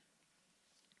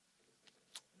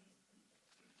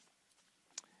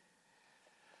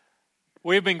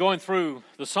We've been going through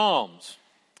the Psalms,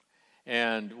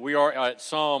 and we are at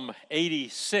Psalm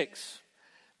 86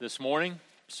 this morning.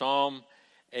 Psalm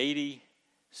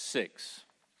 86.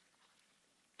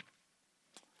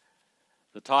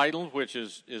 The title, which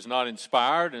is not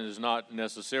inspired and is not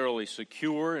necessarily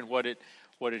secure in what it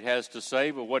has to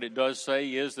say, but what it does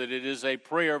say is that it is a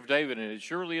prayer of David, and it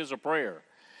surely is a prayer,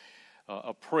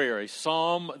 a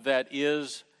psalm that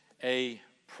is a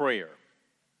prayer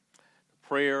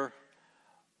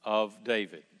of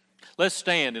David. Let's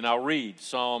stand and I'll read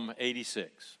Psalm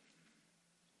 86.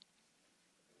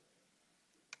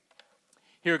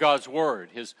 Hear God's word,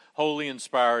 His holy,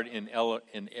 inspired,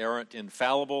 inerrant,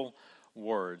 infallible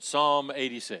word. Psalm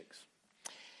 86.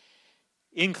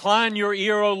 Incline your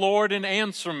ear, O Lord, and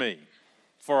answer me,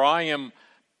 for I am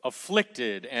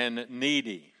afflicted and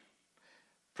needy.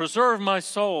 Preserve my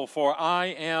soul, for I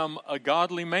am a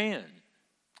godly man.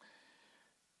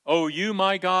 O you,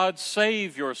 my God,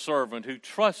 save your servant who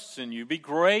trusts in you. Be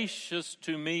gracious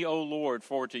to me, O Lord,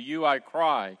 for to you I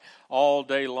cry all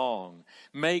day long.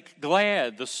 Make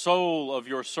glad the soul of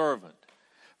your servant,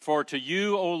 for to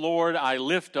you, O Lord, I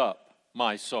lift up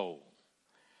my soul.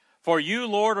 For you,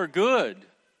 Lord, are good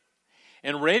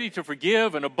and ready to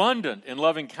forgive and abundant in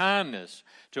loving kindness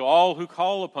to all who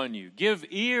call upon you. Give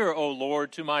ear, O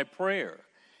Lord, to my prayer,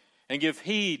 and give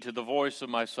heed to the voice of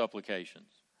my supplications.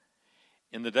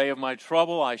 In the day of my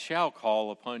trouble I shall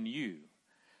call upon you,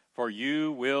 for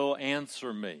you will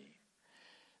answer me.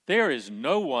 There is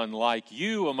no one like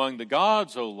you among the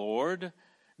gods, O Lord,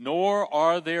 nor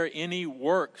are there any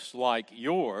works like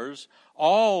yours.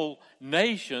 All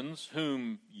nations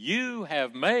whom you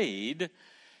have made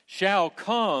shall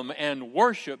come and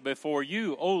worship before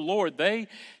you, O Lord. They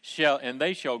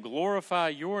shall glorify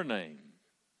your name,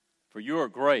 for you are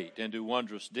great and do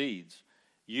wondrous deeds.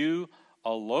 You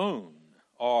alone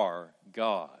are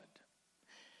God.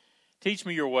 Teach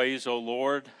me your ways, O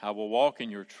Lord. I will walk in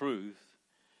your truth.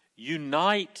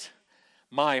 Unite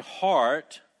my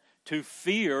heart to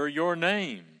fear your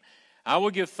name. I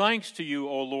will give thanks to you,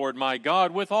 O Lord, my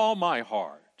God, with all my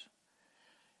heart,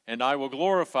 and I will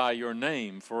glorify your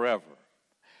name forever.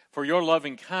 For your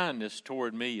loving kindness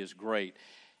toward me is great,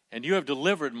 and you have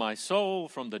delivered my soul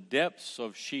from the depths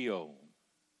of Sheol.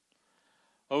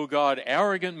 O God,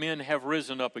 arrogant men have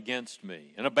risen up against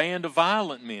me, and a band of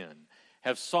violent men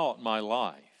have sought my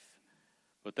life.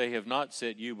 But they have not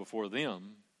set you before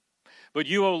them. But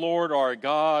you, O Lord, are a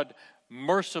God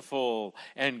merciful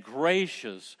and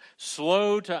gracious,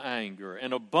 slow to anger,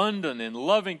 and abundant in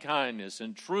loving kindness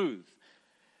and truth.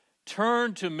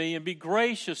 Turn to me and be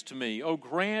gracious to me. O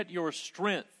grant your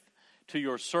strength to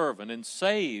your servant, and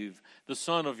save the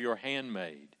son of your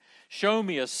handmaid. Show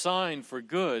me a sign for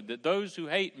good, that those who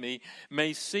hate me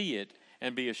may see it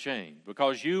and be ashamed.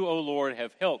 Because you, O Lord,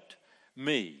 have helped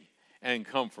me and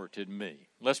comforted me.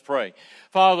 Let's pray.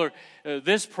 Father,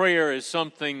 this prayer is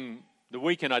something that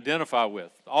we can identify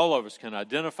with. All of us can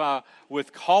identify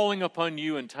with calling upon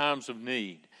you in times of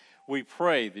need. We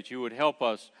pray that you would help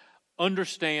us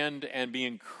understand and be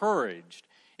encouraged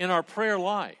in our prayer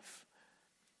life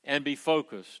and be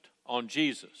focused on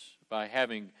Jesus by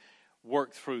having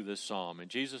worked through this psalm. In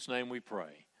Jesus' name we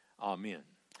pray. Amen.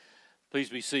 Please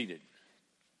be seated.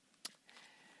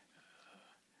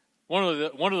 One of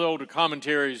the older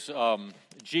commentaries,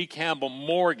 G. Campbell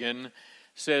Morgan,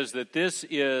 says that this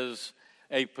is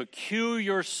a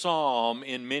peculiar psalm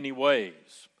in many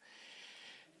ways.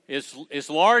 It's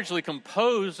largely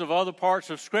composed of other parts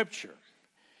of Scripture.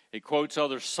 It quotes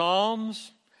other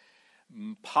psalms,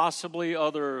 possibly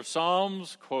other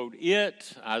psalms quote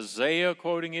it, Isaiah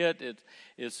quoting it. It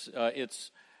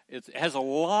has a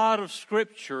lot of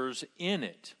scriptures in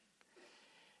it.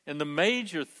 And the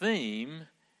major theme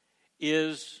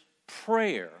is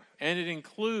prayer, and it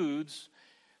includes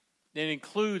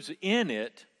in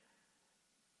it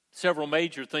several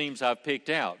major themes I've picked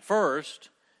out.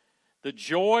 First, the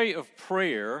joy of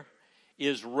prayer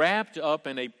is wrapped up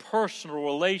in a personal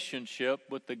relationship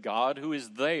with the God who is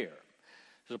there.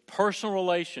 It's a personal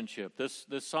relationship. This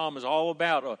psalm is all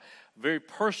about a very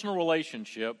personal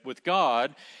relationship with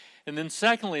God. And then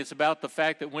secondly, it's about the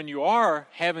fact that when you are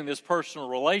having this personal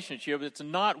relationship, it's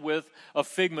not with a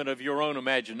figment of your own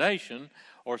imagination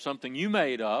or something you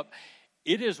made up.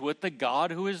 It is with the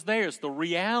God who is there. It's the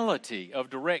reality of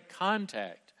direct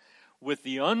contact with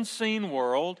the unseen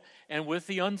world and with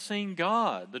the unseen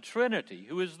God, the Trinity,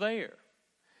 who is there.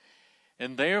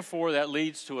 And therefore, that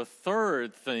leads to a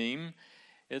third theme.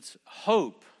 It's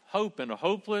hope. Hope in a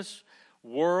hopeless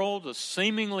world, a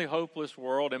seemingly hopeless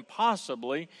world, and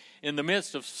possibly in the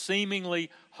midst of seemingly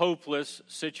hopeless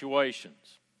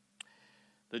situations.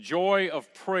 The joy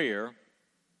of prayer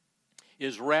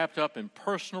is wrapped up in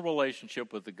personal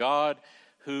relationship with the God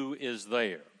who is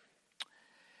there.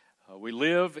 We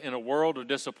live in a world of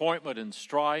disappointment and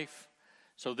strife,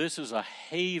 so this is a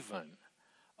haven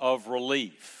of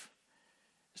relief.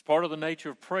 It's part of the nature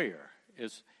of prayer,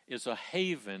 is a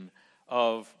haven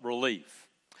of relief.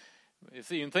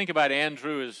 If you can think about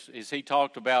Andrew as he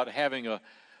talked about having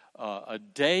a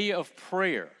day of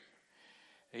prayer.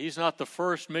 He's not the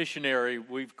first missionary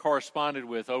we've corresponded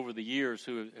with over the years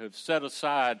who have set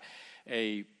aside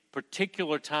a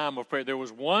particular time of prayer. There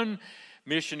was one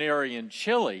missionary in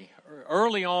Chile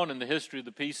early on in the history of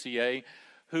the PCA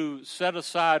who set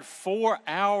aside 4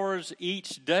 hours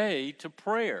each day to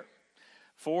prayer.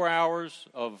 4 hours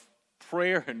of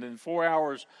prayer and then 4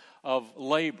 hours of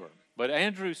labor. But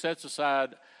Andrew sets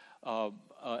aside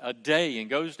a day and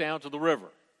goes down to the river.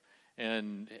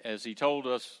 And as he told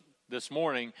us this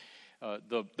morning,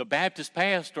 the Baptist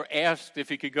pastor asked if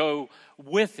he could go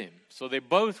with him. So they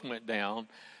both went down.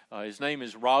 His name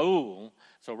is Raul.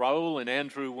 So Raul and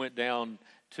Andrew went down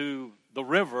to the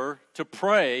river to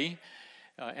pray,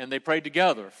 and they prayed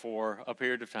together for a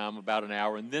period of time, about an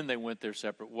hour, and then they went their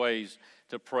separate ways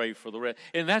to pray for the rest.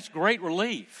 And that's great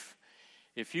relief.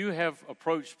 If you have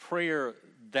approached prayer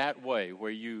that way,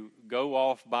 where you go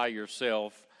off by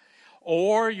yourself,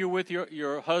 or you're with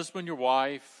your husband, your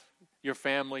wife, your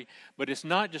family, but it's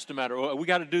not just a matter of, we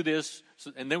got to do this,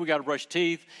 and then we got to brush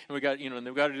teeth, and and then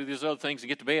we got to do these other things and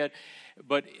get to bed.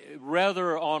 But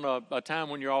rather on a time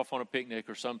when you're off on a picnic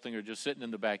or something, or just sitting in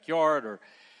the backyard, or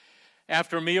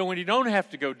after a meal when you don't have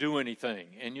to go do anything,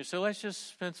 and you say, let's just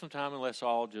spend some time and let's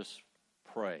all just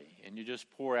pray, and you just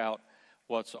pour out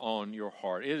what's on your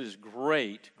heart. It is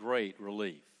great, great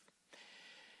relief.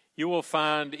 You will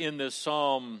find in this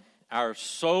psalm our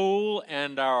soul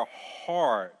and our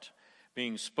heart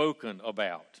being spoken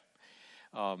about.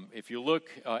 If you look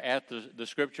at the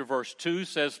scripture, verse 2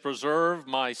 says, preserve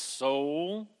my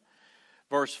soul.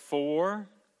 Verse 4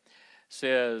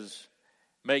 says,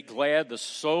 make glad the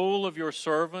soul of your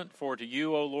servant, for to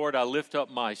you, O Lord, I lift up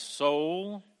my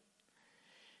soul.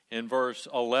 In verse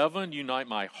 11, unite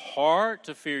my heart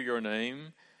to fear your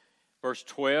name. Verse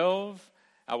 12,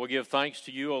 I will give thanks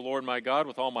to you, O Lord my God,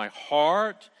 with all my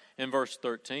heart. In verse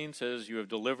 13 says, you have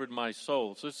delivered my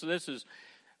soul. So this is,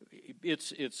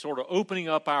 it's sort of opening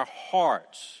up our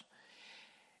hearts.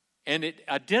 And it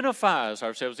identifies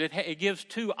ourselves. It gives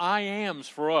two I ams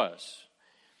for us.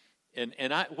 And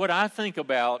what I think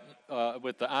about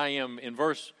with the I am, in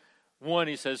verse 1,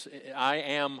 he says, I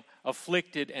am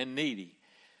afflicted and needy.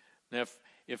 Now,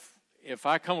 if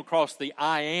I come across the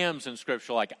I ams in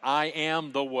Scripture, like I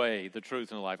am the way, the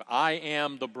truth, and the life, I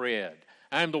am the bread,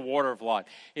 I am the water of life.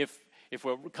 If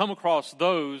we come across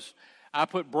those, I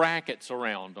put brackets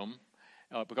around them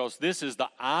because this is the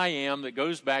I am that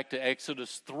goes back to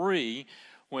Exodus 3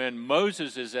 when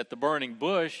Moses is at the burning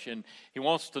bush and he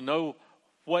wants to know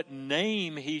what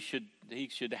name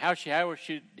how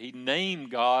should he name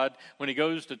God when he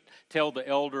goes to tell the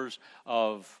elders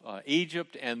of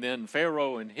Egypt and then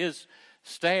Pharaoh and his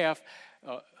staff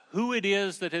who it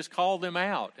is that has called them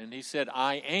out. And he said,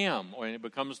 I am, and it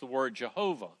becomes the word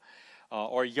Jehovah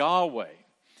or Yahweh.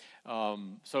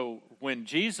 So when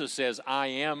Jesus says, I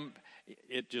am,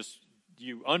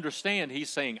 you understand he's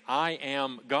saying, I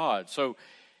am God. So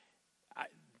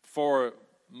for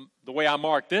the way I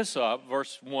mark this up,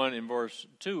 verse 1 and verse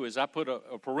 2, is I put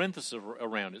a parenthesis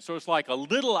around it. So it's like a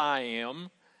little I am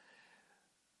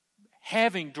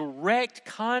having direct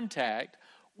contact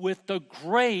with the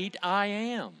great I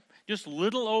am. Just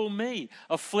little old me,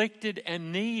 afflicted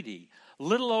and needy.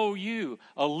 Little old you,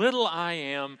 a little I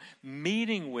am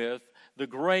meeting with the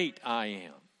great I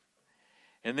am.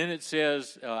 And then it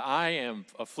says, I am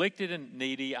afflicted and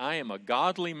needy. I am a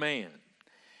godly man.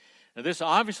 Now, this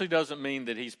obviously doesn't mean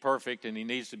that he's perfect and he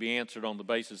needs to be answered on the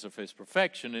basis of his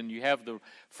perfection. And you have the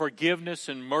forgiveness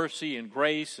and mercy and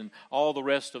grace and all the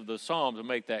rest of the Psalms to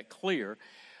make that clear.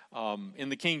 In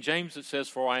the King James it says,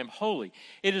 for I am holy.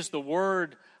 It is the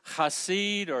word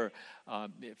Hasid, or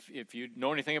if you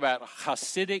know anything about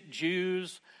Hasidic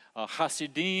Jews,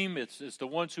 Hasidim, it's the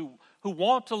ones who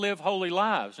want to live holy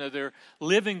lives. Now, they're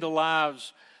living the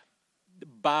lives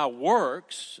by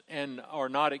works and are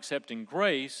not accepting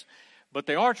grace, but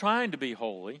they are trying to be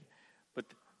holy.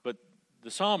 But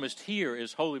the psalmist here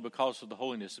is holy because of the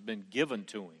holiness that's been given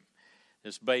to him.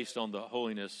 It's based on the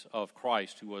holiness of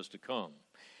Christ who was to come.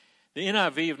 The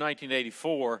NIV of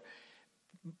 1984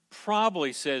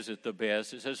 probably says it the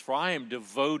best. It says, for I am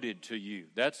devoted to you.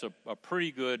 That's a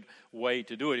pretty good way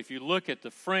to do it. If you look at the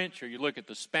French or you look at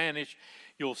the Spanish,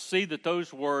 you'll see that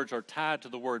those words are tied to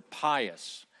the word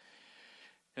pious.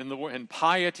 And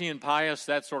piety and pious,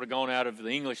 that's sort of gone out of the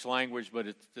English language, but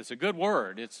it's a good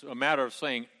word. It's a matter of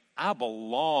saying, I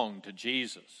belong to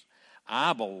Jesus.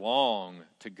 I belong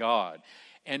to God.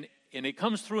 And it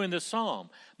comes through in this psalm.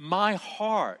 My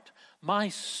heart, my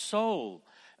soul,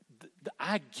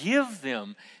 I give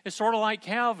them. It's sort of like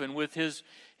Calvin with his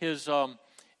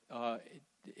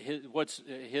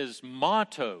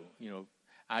motto,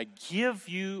 I give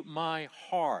you my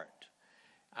heart.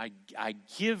 I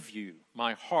give you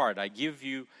my heart. I give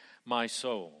you my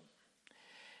soul.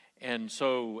 And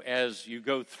so as you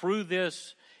go through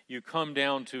this, you come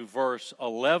down to verse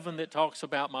 11 that talks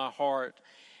about my heart.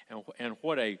 And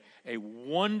what a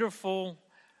wonderful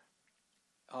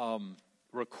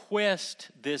request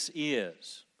this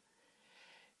is.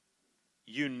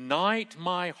 Unite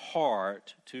my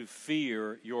heart to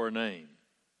fear your name.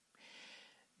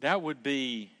 That would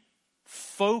be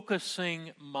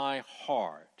focusing my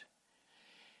heart,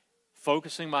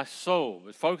 focusing my soul,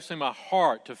 but focusing my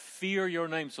heart to fear your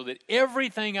name so that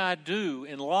everything I do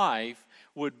in life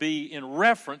would be in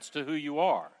reference to who you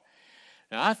are.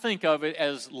 Now, I think of it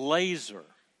as laser.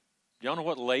 Y'all know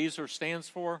what laser stands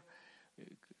for?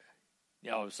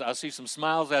 I see some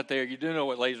smiles out there. You do know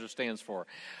what laser stands for.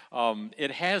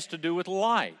 It has to do with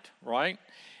light, right?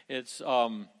 It's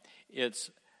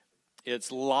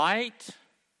light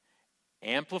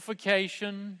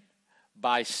amplification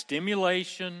by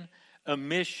stimulation,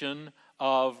 emission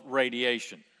of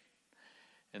radiation.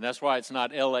 And that's why it's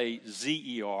not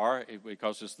L-A-Z-E-R,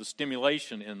 because it's the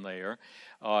stimulation in there.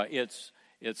 It's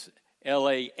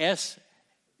L-A-S-E-R,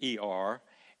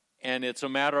 and it's a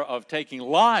matter of taking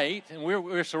light, and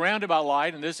we're surrounded by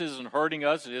light, and this isn't hurting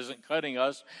us, it isn't cutting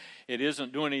us, it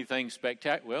isn't doing anything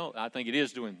spectacular. Well, I think it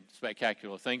is doing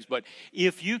spectacular things, but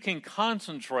if you can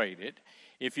concentrate it,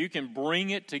 if you can bring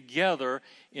it together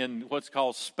in what's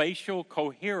called spatial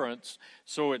coherence,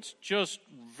 so it's just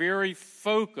very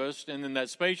focused, and in that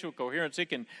spatial coherence, it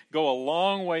can go a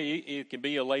long way. It can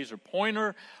be a laser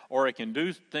pointer, or it can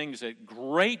do things at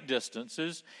great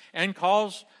distances and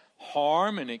cause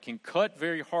harm, and it can cut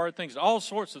very hard things, all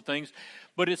sorts of things,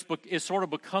 but it's sort of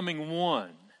becoming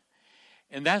one.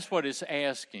 And that's what it's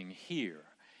asking here.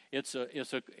 It's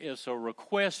a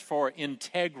request for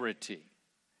integrity.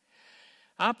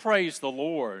 I praise the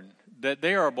Lord that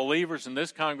there are believers in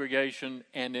this congregation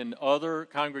and in other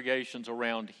congregations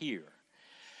around here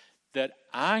that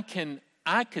I can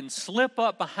slip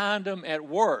up behind them at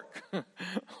work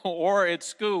or at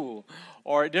school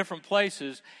or at different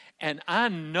places, and I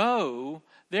know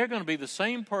they're going to be the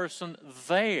same person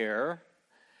there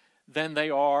than they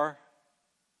are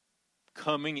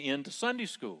coming into Sunday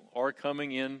school or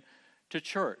coming in to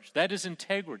church. That is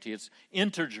integrity. It's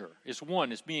integer. It's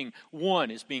one. It's being one.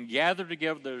 It's being gathered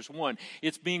together as one.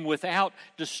 It's being without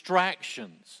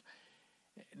distractions.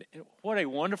 What a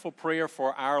wonderful prayer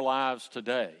for our lives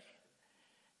today.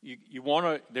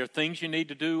 There are things you need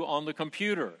to do on the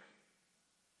computer.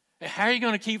 How are you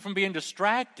going to keep from being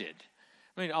distracted?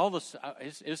 I mean, all this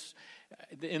is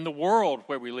in the world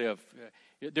where we live.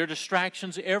 There are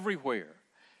distractions everywhere.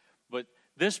 But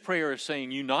this prayer is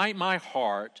saying, unite my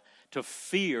heart to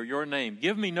fear your name.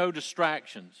 Give me no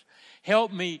distractions.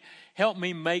 Help me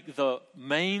make the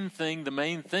main thing,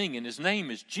 and his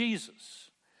name is Jesus.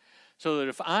 So that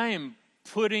if I am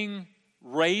putting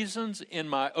raisins in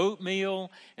my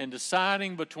oatmeal and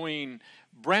deciding between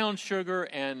brown sugar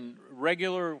and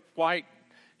regular white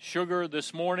sugar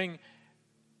this morning,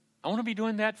 I want to be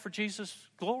doing that for Jesus'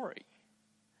 glory.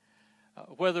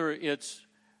 Whether it's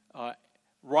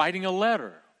writing a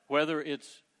letter, whether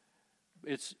it's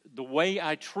the way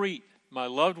I treat my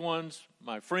loved ones,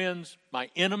 my friends, my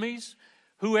enemies,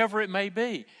 whoever it may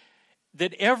be,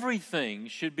 that everything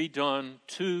should be done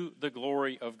to the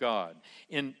glory of God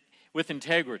with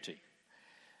integrity.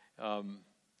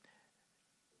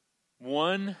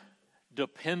 One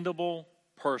dependable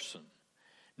person,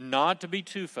 not to be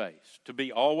two-faced, to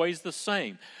be always the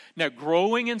same. Now,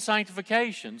 growing in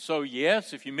sanctification, so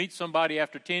yes, if you meet somebody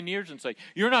after 10 years and say,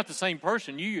 you're not the same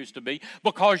person you used to be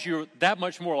because you're that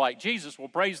much more like Jesus, well,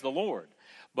 praise the Lord.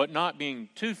 But not being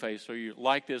two-faced, so you're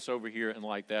like this over here and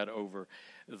like that over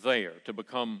there, to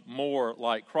become more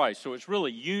like Christ. So it's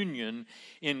really union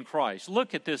in Christ.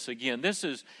 Look at this again. This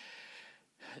is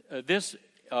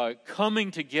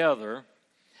coming together,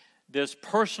 this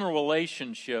personal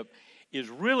relationship is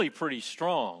really pretty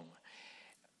strong.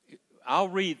 I'll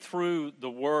read through the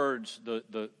words,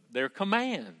 their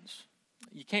commands.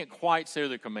 You can't quite say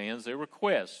they're commands, they're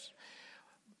requests.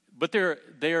 But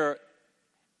they're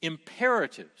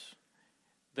imperatives.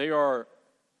 They are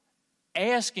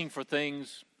asking for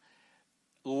things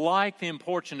like the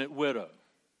importunate widow,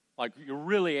 Like you're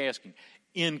really asking.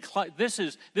 This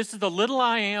is the little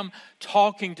I am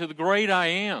talking to the great I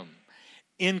am.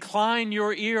 Incline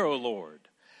your ear, O Lord.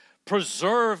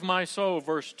 Preserve my soul,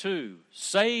 verse 2.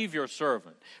 Save your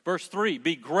servant. Verse 3,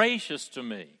 be gracious to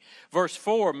me. Verse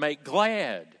 4, make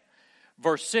glad.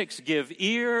 Verse 6, give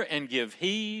ear and give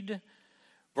heed.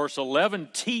 Verse 11,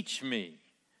 teach me.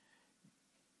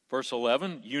 Verse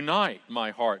 11, unite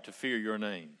my heart to fear your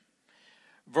name.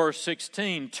 Verse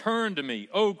 16, turn to me,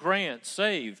 O grant,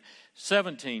 save.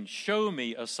 17, show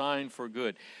me a sign for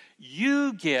good.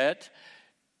 You get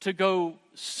to go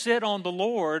sit on the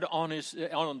Lord, on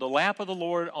the lap of the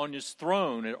Lord on his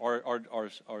throne,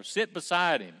 or sit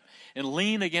beside him and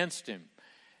lean against him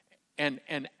and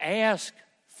ask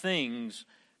things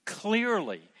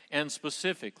clearly and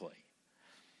specifically.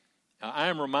 I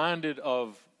am reminded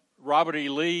of Robert E.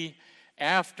 Lee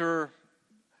after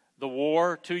the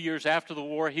war, 2 years after the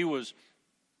war. He was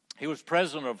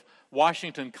president of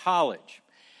Washington College,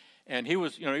 and he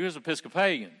was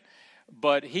Episcopalian,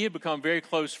 but he had become very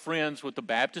close friends with the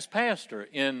Baptist pastor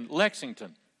in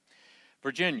Lexington,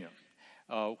 Virginia,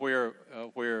 where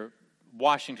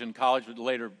Washington College, which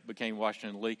later became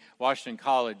Washington Lee, Washington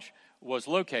College was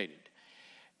located.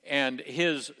 And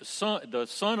his son, the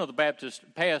son of the Baptist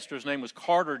pastor, his name was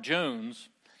Carter Jones,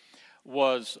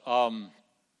 was 5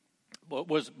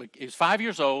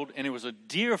 years old, and he was a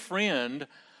dear friend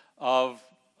of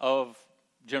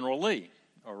General Lee,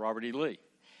 or Robert E. Lee.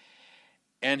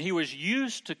 And he was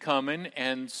used to coming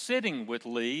and sitting with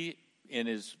Lee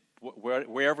in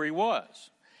wherever he was.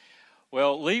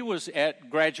 Well, Lee was at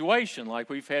graduation, like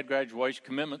we've had graduation,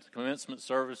 commencement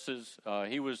services.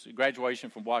 He was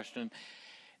graduation from Washington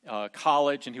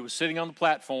College, and he was sitting on the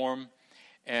platform,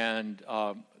 and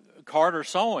Carter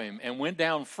saw him and went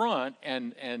down front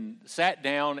and sat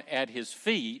down at his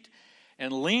feet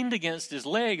and leaned against his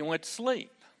leg and went to sleep.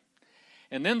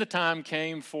 And then the time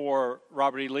came for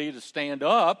Robert E. Lee to stand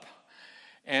up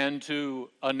and to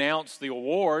announce the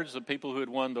awards, the people who had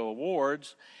won the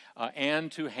awards, and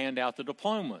to hand out the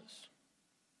diplomas.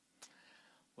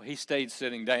 Well, he stayed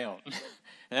sitting down.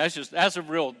 And that's a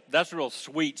real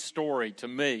sweet story to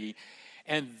me.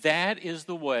 And that is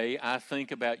the way I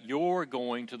think about your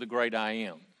going to the great I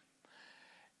am.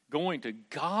 Going to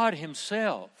God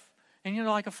himself. And you're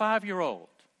like a 5-year-old.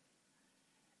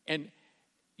 And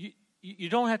you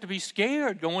don't have to be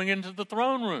scared going into the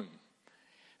throne room.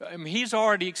 I mean, he's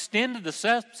already extended the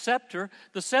scepter.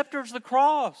 The scepter is the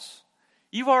cross.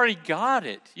 You've already got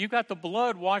it. You've got the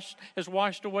blood has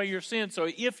washed away your sins. So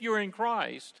if you're in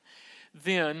Christ,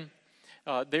 then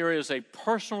there is a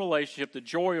personal relationship. The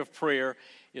joy of prayer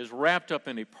is wrapped up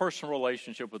in a personal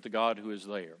relationship with the God who is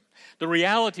there. The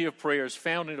reality of prayer is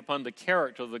founded upon the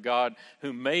character of the God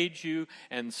who made you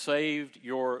and saved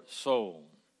your soul.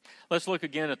 Let's look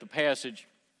again at the passage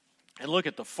and look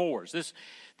at the fours.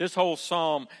 This whole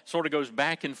psalm sort of goes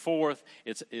back and forth.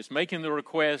 It's making the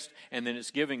request, and then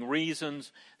it's giving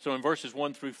reasons. So in verses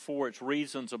 1 through 4, it's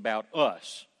reasons about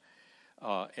us.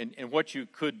 And what you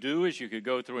could do is you could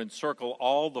go through and circle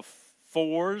all the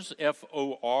fours,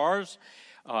 F-O-Rs,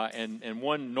 and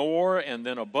one nor, and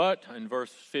then a but in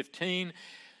verse 15.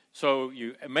 So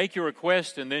you make your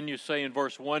request, and then you say in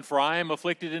verse 1, for I am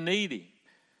afflicted and needy.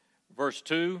 Verse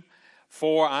 2,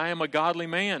 for I am a godly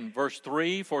man. Verse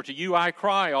 3, for to you I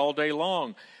cry all day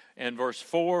long. And verse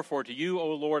 4, for to you,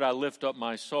 O Lord, I lift up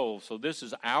my soul. So this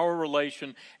is our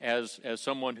relation as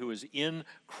someone who is in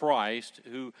Christ,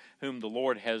 in whom the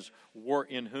Lord has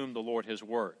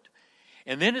worked.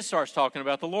 And then it starts talking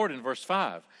about the Lord in verse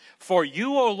 5. For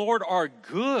you, O Lord, are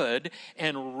good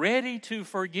and ready to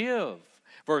forgive.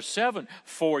 Verse 7,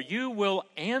 for you will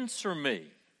answer me.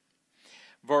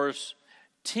 Verse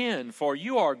 10, for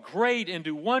you are great and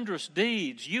do wondrous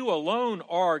deeds. You alone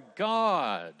are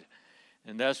God.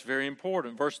 And that's very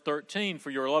important. Verse 13,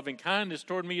 for your loving kindness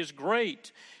toward me is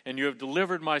great, and you have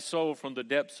delivered my soul from the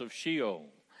depths of Sheol.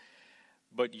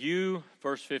 But you,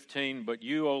 verse 15, but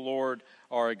you, O Lord,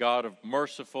 are a God of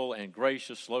merciful and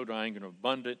gracious, slow to anger, and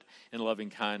abundant in loving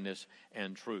kindness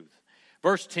and truth.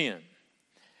 Verse 10,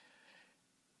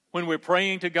 when we're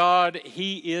praying to God,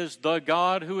 He is the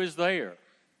God who is there.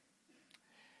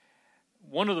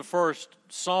 One of the first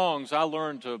songs I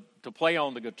learned to play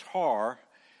on the guitar,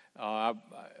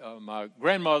 my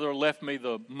grandmother left me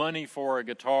the money for a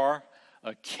guitar,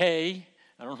 a K.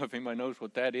 I don't know if anybody knows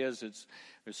what that is. It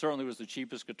certainly was the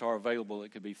cheapest guitar available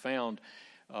that could be found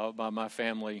by my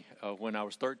family when I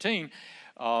was 13.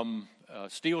 A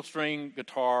steel string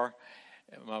guitar.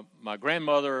 My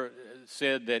grandmother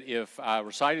said that if I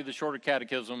recited the Shorter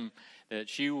Catechism, that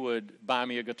she would buy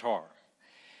me a guitar.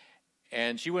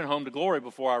 And she went home to glory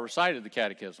before I recited the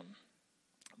catechism.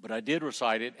 But I did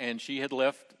recite it, and she had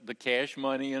left the cash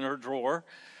money in her drawer.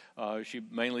 She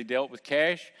mainly dealt with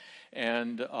cash,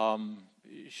 and my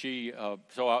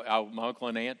uncle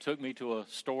and aunt took me to a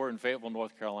store in Fayetteville,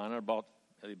 North Carolina.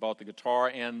 They bought the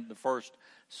guitar and the first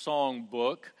song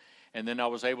book, and then I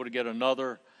was able to get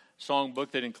another song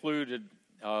book that included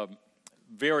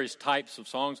various types of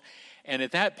songs. And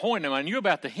at that point, I knew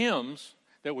about the hymns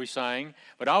that we sang,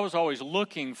 but I was always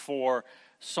looking for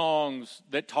songs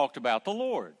that talked about the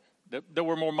Lord, that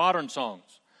were more modern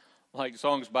songs, like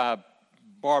songs by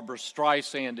Barbra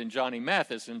Streisand and Johnny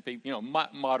Mathis and people,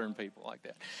 modern people like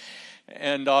that.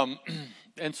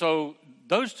 And so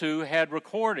those two had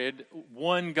recorded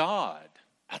one God.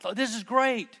 I thought, this is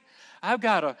great. I've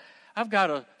got a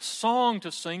song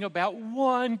to sing about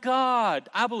one God.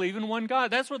 I believe in one God.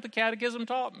 That's what the catechism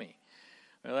taught me.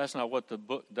 Well, that's not what the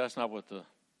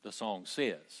song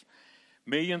says.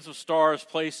 Millions of stars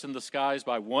placed in the skies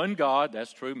by one God.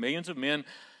 That's true. Millions of men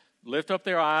lift up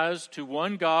their eyes to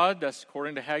one God. That's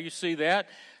according to how you see that.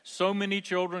 So many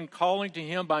children calling to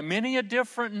him by many a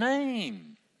different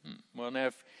name. Well,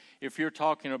 now, if you're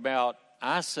talking about,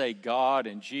 I say God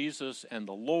and Jesus and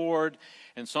the Lord,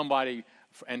 and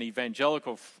an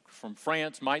evangelical from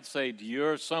France might say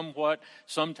Dieu somewhat,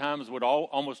 sometimes would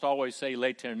almost always say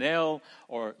l'Éternel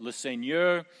or le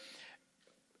Seigneur.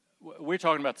 We're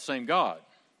talking about the same God,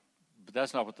 but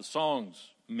that's not what the song's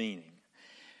meaning.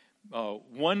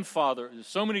 One Father,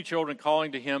 so many children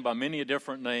calling to him by many a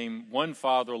different name, one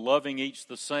Father, loving each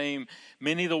the same,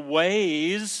 many the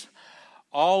ways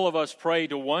all of us pray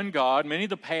to one God, many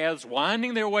the paths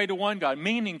winding their way to one God,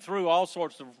 meaning through all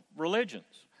sorts of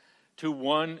religions, to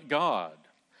one God.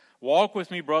 Walk with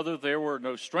me, brother, there were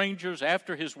no strangers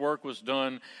after his work was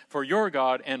done, for your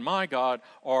God and my God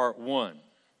are one.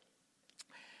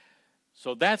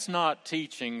 So that's not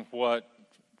teaching what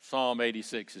Psalm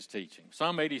 86 is teaching.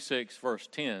 Psalm 86, verse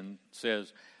 10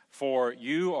 says, for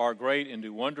you are great and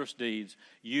do wondrous deeds.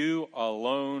 You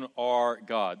alone are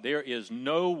God. There is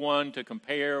no one to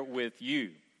compare with you.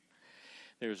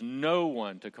 There's no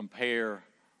one to compare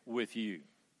with you.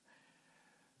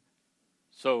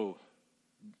 So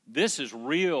this is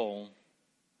real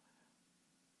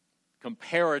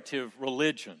comparative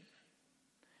religion.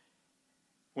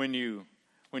 When you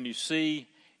see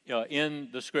in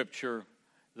the scripture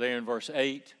there in verse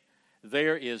 8,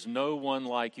 there is no one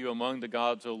like you among the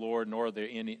gods, O Lord, nor are there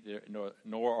any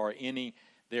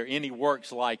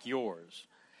works like yours,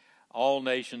 all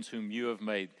nations whom you have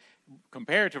made.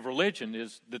 Comparative religion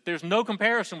is that there's no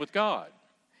comparison with God.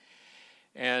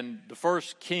 And the 1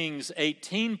 Kings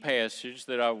 18 passage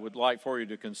that I would like for you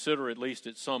to consider at least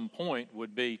at some point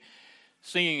would be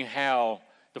seeing how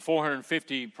the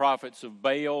 450 prophets of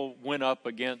Baal went up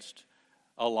against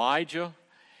Elijah,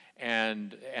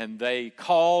 and they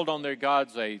called on their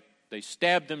gods. They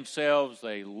stabbed themselves.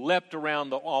 They leapt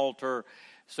around the altar,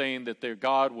 saying that their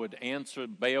God would answer.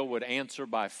 Baal would answer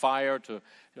by fire to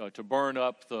burn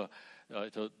up to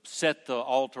set the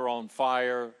altar on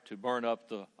fire, to burn up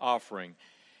the offering.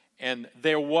 And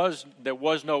there was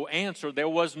no answer. There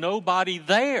was nobody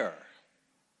there.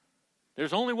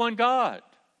 There's only one God.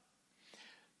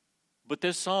 But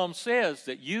this psalm says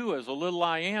that you, as a little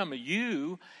I am,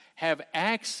 you have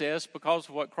access, because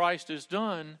of what Christ has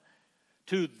done,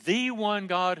 to the one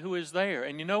God who is there.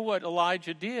 And you know what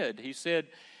Elijah did? He said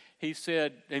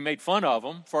he made fun of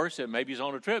him. First, said maybe he's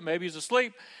on a trip, maybe he's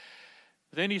asleep.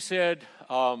 Then he said,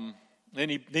 then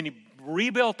he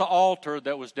rebuilt the altar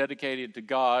that was dedicated to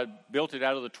God, built it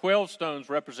out of the 12 stones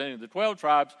representing the 12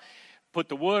 tribes, put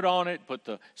the wood on it, put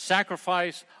the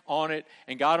sacrifice on it,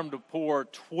 and got him to pour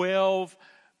 12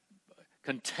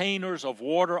 containers of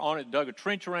water on it, dug a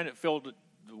trench around it, the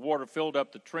water filled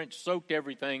up the trench, soaked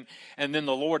everything, and then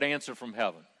the Lord answered from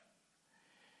heaven.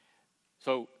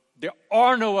 So there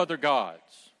are no other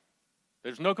gods.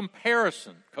 There's no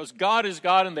comparison, because God is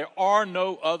God and there are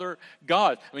no other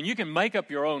gods. I mean, you can make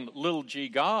up your own little g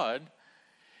God.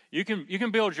 You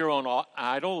can build your own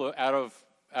idol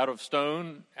out of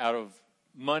stone, out of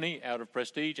money, out of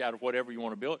prestige, out of whatever you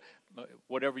want to build,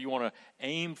 whatever you want to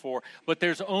aim for. But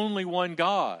there's only one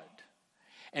God.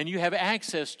 And you have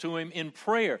access to him in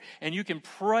prayer. And you can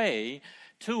pray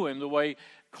to him the way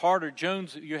Carter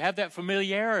Jones, you have that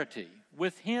familiarity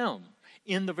with him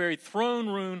in the very throne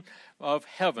room of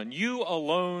heaven. You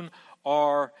alone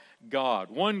are God.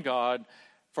 One God,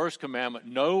 first commandment,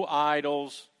 no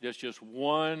idols, there's just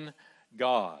one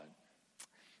God.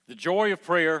 The joy of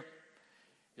prayer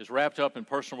is wrapped up in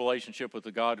personal relationship with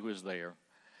the God who is there.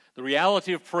 The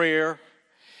reality of prayer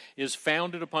is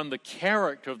founded upon the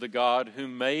character of the God who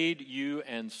made you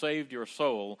and saved your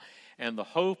soul, and the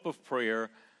hope of prayer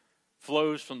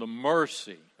flows from the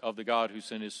mercy of the God who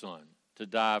sent his Son to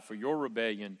die for your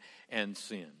rebellion and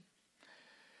sin.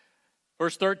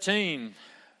 Verse 13,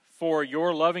 for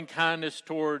your loving kindness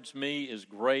towards me is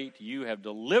great. You have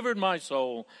delivered my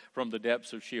soul from the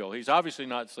depths of Sheol. He's obviously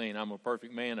not saying I'm a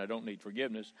perfect man, I don't need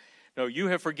forgiveness. No, you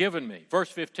have forgiven me. Verse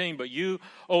 15, but you,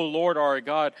 O Lord, are a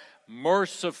God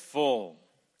merciful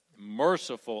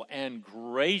and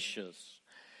gracious.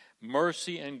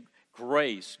 Mercy and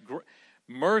grace.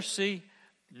 Mercy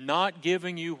not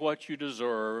giving you what you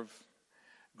deserve.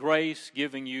 Grace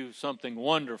giving you something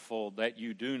wonderful that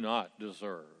you do not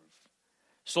deserve.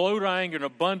 Slow to anger and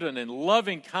abundant in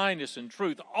loving kindness and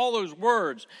truth. All those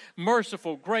words,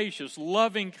 merciful, gracious,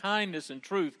 loving kindness and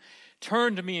truth.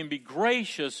 Turn to me and be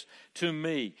gracious to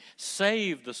me.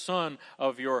 Save the son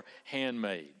of your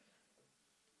handmaid.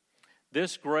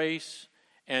 This grace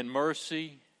and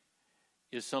mercy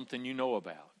is something you know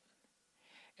about.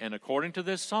 And according to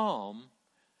this psalm,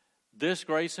 this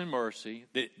grace and mercy,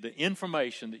 the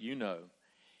information that you know,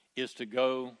 is to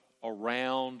go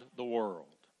around the world.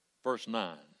 Verse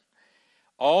 9,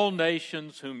 all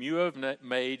nations whom you have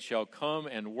made shall come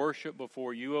and worship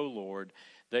before you, O Lord.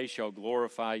 They shall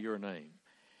glorify your name.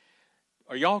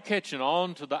 Are y'all catching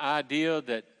on to the idea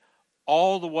that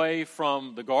all the way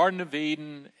from the Garden of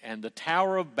Eden and the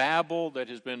Tower of Babel that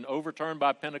has been overturned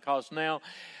by Pentecost now,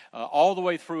 all the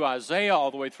way through Isaiah, all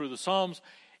the way through the Psalms,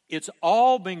 it's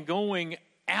all been going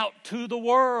out to the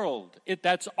world.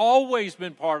 That's always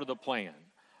been part of the plan.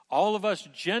 All of us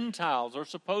Gentiles are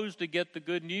supposed to get the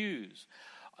good news.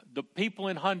 The people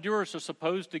in Honduras are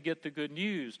supposed to get the good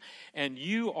news, and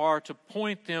you are to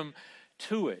point them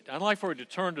to it. I'd like for you to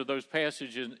turn to those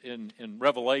passages in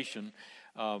Revelation.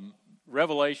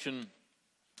 Revelation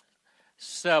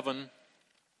 7.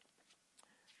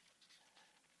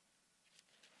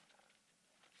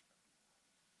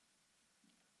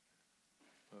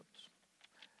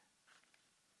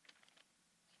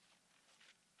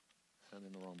 I'm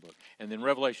in the wrong book. And then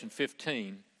Revelation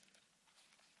 15.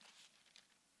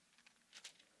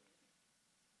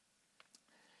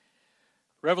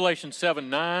 Revelation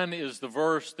 7:9 is the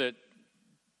verse that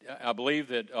I believe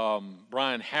that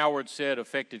Brian Howard said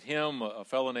affected him, a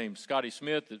fellow named Scotty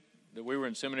Smith that we were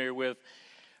in seminary with.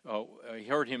 He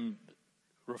heard him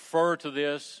refer to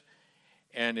this,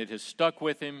 and it has stuck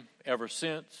with him ever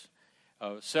since.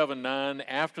 7:9,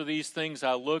 after these things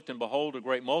I looked, and behold, a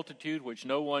great multitude, which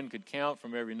no one could count,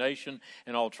 from every nation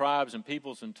and all tribes and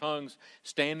peoples and tongues,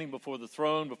 standing before the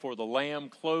throne, before the Lamb,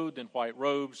 clothed in white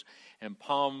robes, and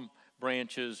palm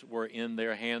branches were in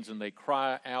their hands, and they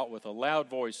cry out with a loud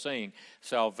voice, saying,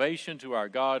 salvation to our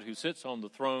God who sits on the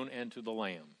throne and to the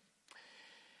Lamb.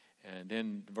 And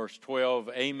then verse 12,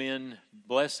 amen,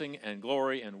 blessing and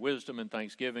glory and wisdom and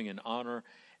thanksgiving and honor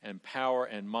and power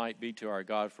and might be to our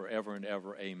God forever and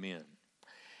ever, amen.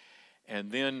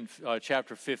 And then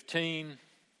chapter 15,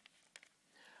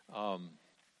 and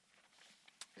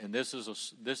this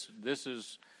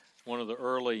is one of the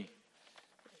early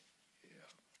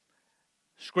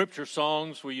scripture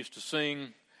songs we used to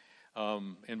sing.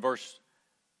 In verse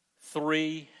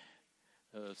 3,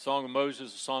 the Song of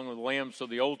Moses, the Song of the Lamb. So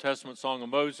the Old Testament Song of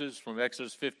Moses from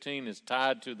Exodus 15 is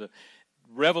tied to the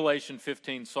Revelation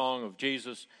 15 song of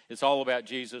Jesus. It's all about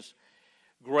Jesus.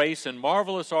 Grace and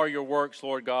marvelous are your works,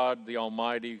 Lord God, the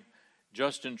Almighty.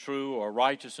 Just and true, or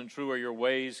righteous and true are your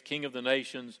ways, King of the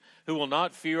nations. Who will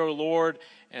not fear, O Lord,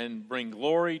 and bring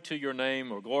glory to your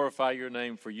name or glorify your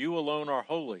name, for you alone are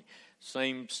holy.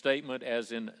 Same statement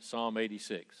as in Psalm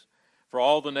 86. For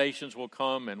all the nations will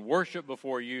come and worship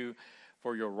before you,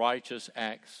 for your righteous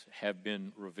acts have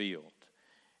been revealed.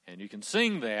 And you can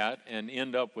sing that and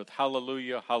end up with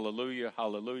hallelujah, hallelujah,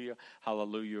 hallelujah,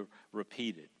 hallelujah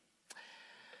repeated.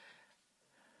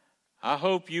 I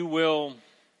hope you will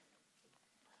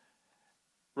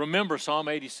remember Psalm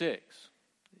 86.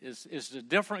 It's a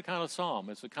different kind of psalm.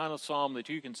 It's the kind of psalm that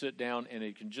you can sit down and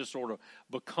it can just sort of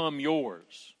become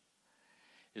yours.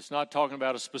 It's not talking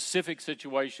about a specific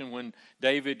situation when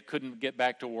David couldn't get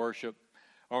back to worship,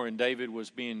 or when David was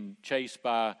being chased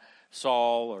by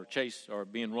Saul or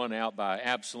being run out by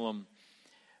Absalom.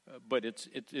 But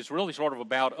it's really sort of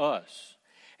about us.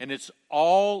 And it's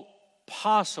all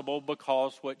possible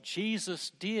because what Jesus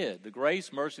did, the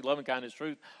grace, mercy, love, and kindness,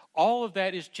 truth, all of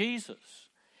that is Jesus.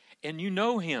 And you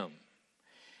know him.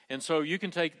 And so you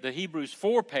can take the Hebrews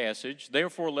 4 passage,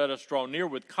 therefore let us draw near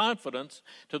with confidence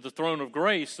to the throne of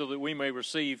grace so that we may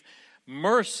receive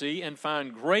mercy and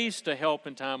find grace to help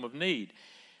in time of need.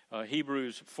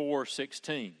 Hebrews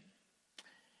 4:16.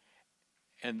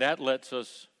 And that lets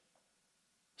us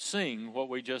sing what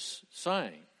we just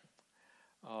sang.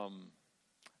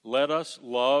 Let us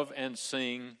love and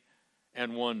sing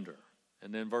and wonder.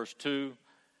 And then verse 2,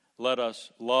 let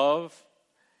us love.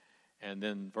 And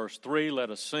then verse 3, let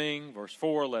us sing. Verse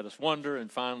 4, let us wonder.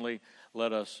 And finally,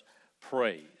 let us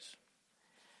praise.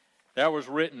 That was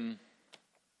written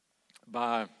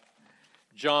by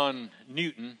John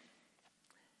Newton.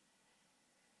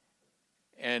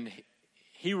 And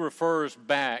he refers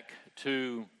back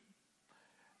to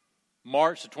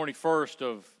March the 21st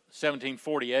of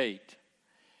 1748,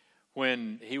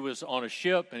 when he was on a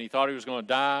ship and he thought he was going to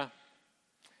die.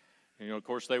 You know, of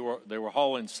course, they were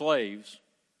hauling slaves,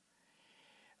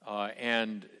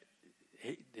 and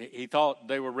he thought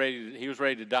he was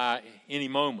ready to die any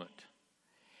moment.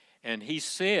 And he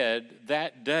said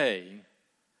that day,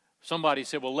 somebody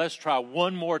said, "Well, let's try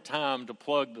one more time to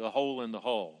plug the hole in the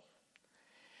hull."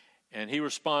 And he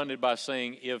responded by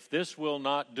saying, "If this will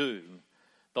not do,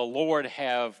 the Lord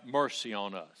have mercy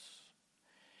on us."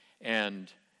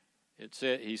 And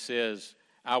he says,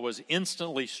 "I was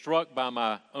instantly struck by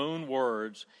my own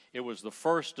words. It was the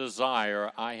first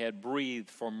desire I had breathed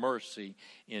for mercy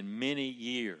in many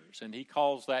years." And he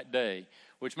calls that day,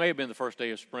 which may have been the first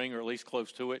day of spring or at least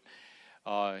close to it,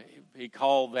 he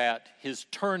called that his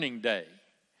turning day.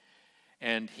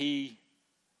 And he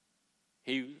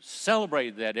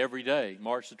celebrated that every day,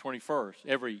 March the 21st,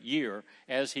 every year,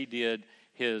 as he did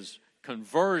his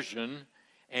conversion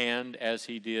and as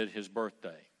he did his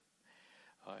birthday.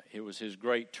 It was his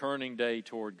great turning day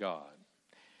toward God.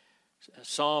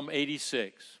 Psalm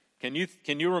 86. Can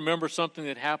you remember something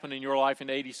that happened in your life in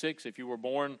 86 if you were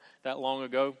born that long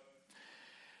ago?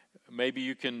 Maybe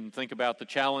you can think about the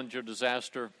Challenger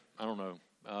disaster. I don't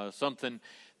know. Something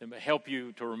that may help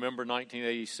you to remember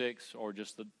 1986, or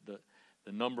just the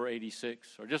number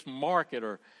 86, or just mark it,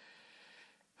 or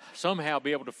somehow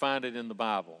be able to find it in the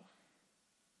Bible.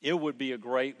 It would be a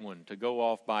great one to go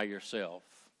off by yourself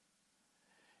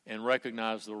and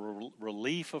recognize the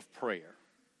relief of prayer.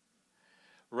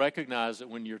 Recognize that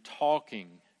when you're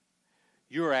talking,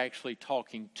 you're actually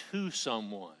talking to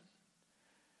someone.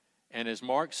 And as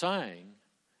Mark sang,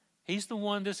 he's the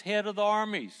one that's head of the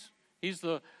armies. He's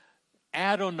the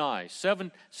Adonai.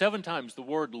 Seven times the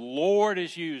word Lord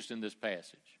is used in this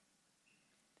passage.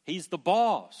 He's the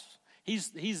boss.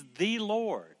 He's the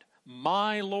Lord,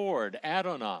 my Lord,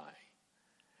 Adonai.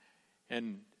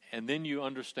 And then you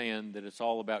understand that it's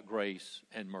all about grace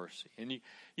and mercy. And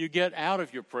you get out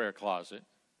of your prayer closet.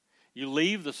 You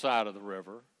leave the side of the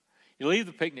river. You leave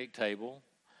the picnic table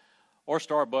or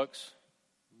Starbucks,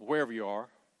 wherever you are.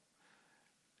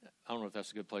 I don't know if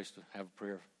that's a good place to have a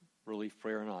prayer, relief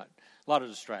prayer or not. A lot of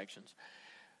distractions.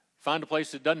 Find a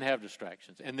place that doesn't have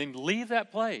distractions. And then leave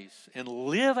that place and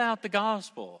live out the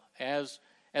gospel as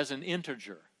an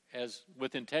integer, as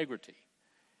with integrity.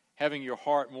 Having your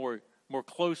heart more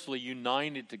closely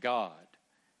united to God.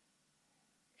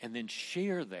 And then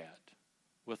share that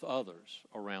with others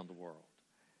around the world,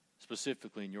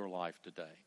 specifically in your life today.